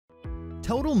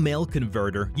Total Mail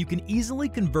Converter, you can easily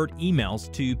convert emails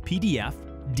to PDF,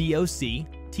 DOC,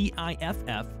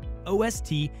 TIFF,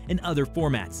 OST, and other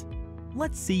formats.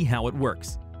 Let's see how it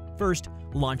works. First,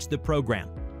 launch the program.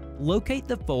 Locate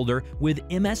the folder with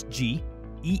MSG,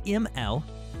 EML,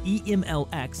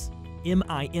 EMLX,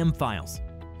 MIM files.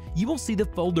 You will see the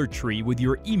folder tree with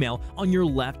your email on your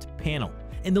left panel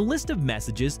and the list of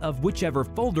messages of whichever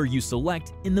folder you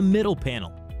select in the middle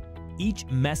panel. Each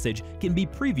message can be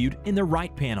previewed in the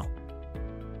right panel.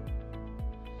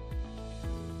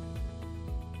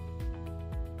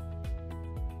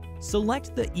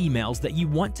 Select the emails that you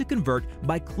want to convert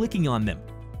by clicking on them.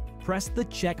 Press the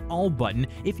Check All button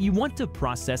if you want to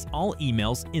process all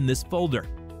emails in this folder.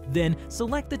 Then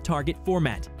select the target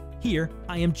format. Here,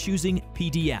 I am choosing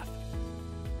PDF.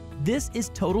 This is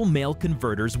Total Mail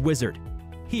Converter's wizard.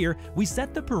 Here, we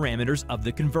set the parameters of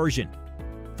the conversion.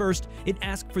 First, it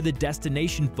asks for the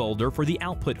destination folder for the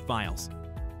output files.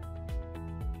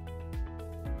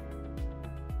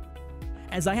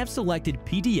 As I have selected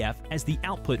PDF as the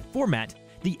output format,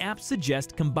 the app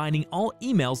suggests combining all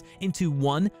emails into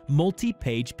one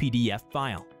multi-page PDF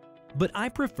file, but I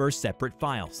prefer separate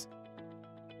files.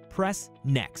 Press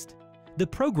Next. The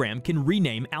program can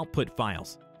rename output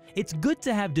files. It's good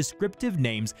to have descriptive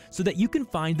names so that you can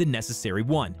find the necessary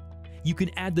one. You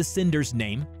can add the sender's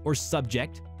name or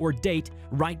subject or date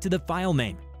right to the file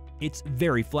name. It's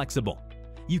very flexible.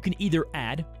 You can either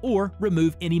add or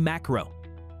remove any macro.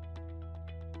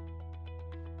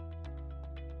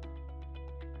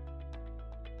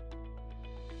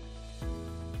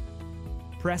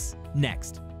 Press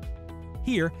Next.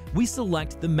 Here, we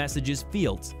select the messages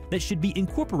fields that should be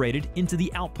incorporated into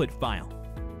the output file.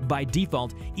 By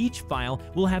default, each file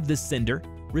will have the sender,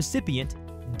 recipient,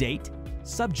 date,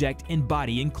 subject, and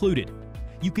body included.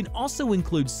 You can also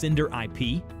include sender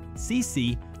IP,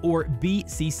 CC, or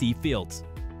BCC fields.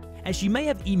 As you may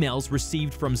have emails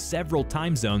received from several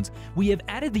time zones, we have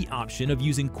added the option of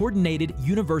using coordinated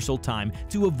universal time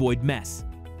to avoid mess.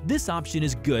 This option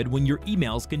is good when your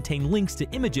emails contain links to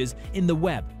images in the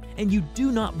web and you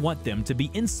do not want them to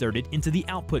be inserted into the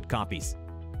output copies.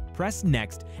 Press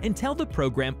Next and tell the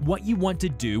program what you want to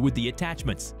do with the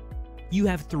attachments. You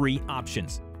have three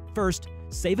options. First,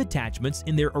 save attachments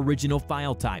in their original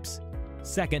file types.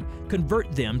 Second, convert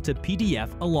them to PDF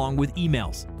along with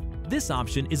emails. This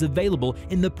option is available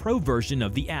in the Pro version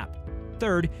of the app.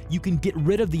 Third, you can get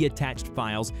rid of the attached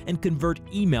files and convert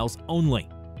emails only.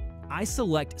 I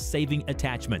select Saving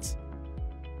Attachments.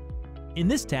 In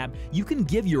this tab, you can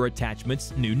give your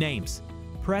attachments new names.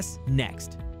 Press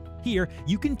Next. Here,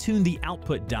 you can tune the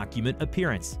output document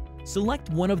appearance. Select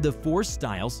one of the 4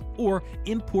 styles or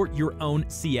import your own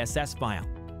CSS file.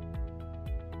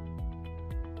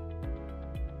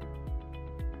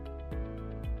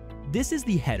 This is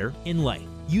the header inlay.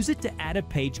 Use it to add a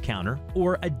page counter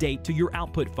or a date to your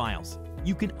output files.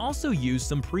 You can also use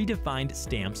some predefined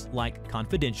stamps like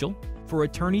confidential, for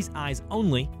attorney's eyes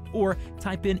only, or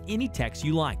type in any text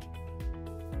you like.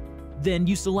 Then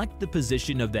you select the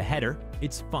position of the header,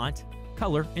 its font,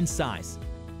 color, and size.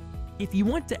 If you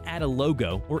want to add a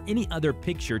logo or any other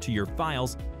picture to your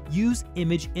files, use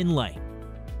Image Inlay.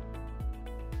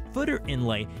 Footer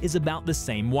Inlay is about the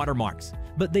same watermarks,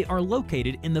 but they are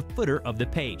located in the footer of the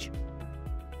page.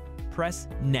 Press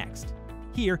Next.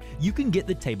 Here, you can get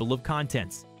the table of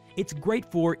contents. It's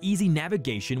great for easy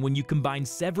navigation when you combine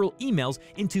several emails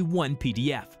into one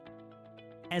PDF.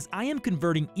 As I am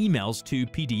converting emails to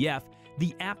PDF,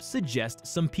 the app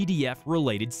suggests some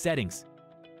PDF-related settings.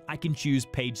 I can choose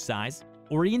page size,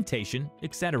 orientation,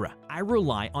 etc. I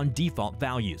rely on default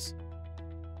values.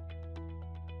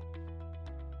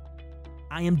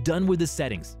 I am done with the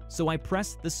settings, so I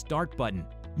press the Start button.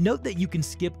 Note that you can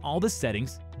skip all the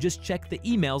settings, just check the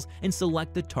emails and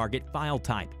select the target file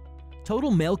type.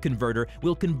 Total Mail Converter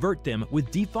will convert them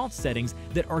with default settings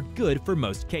that are good for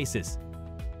most cases.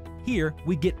 Here,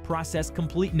 we get Process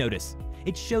Complete notice.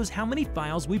 It shows how many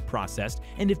files we processed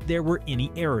and if there were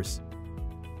any errors.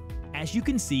 As you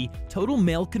can see, Total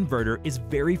Mail Converter is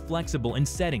very flexible in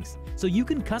settings, so you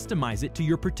can customize it to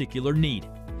your particular need.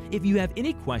 If you have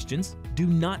any questions, do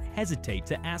not hesitate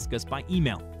to ask us by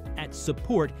email at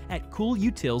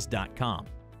support@coolutils.com.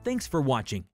 Thanks for watching.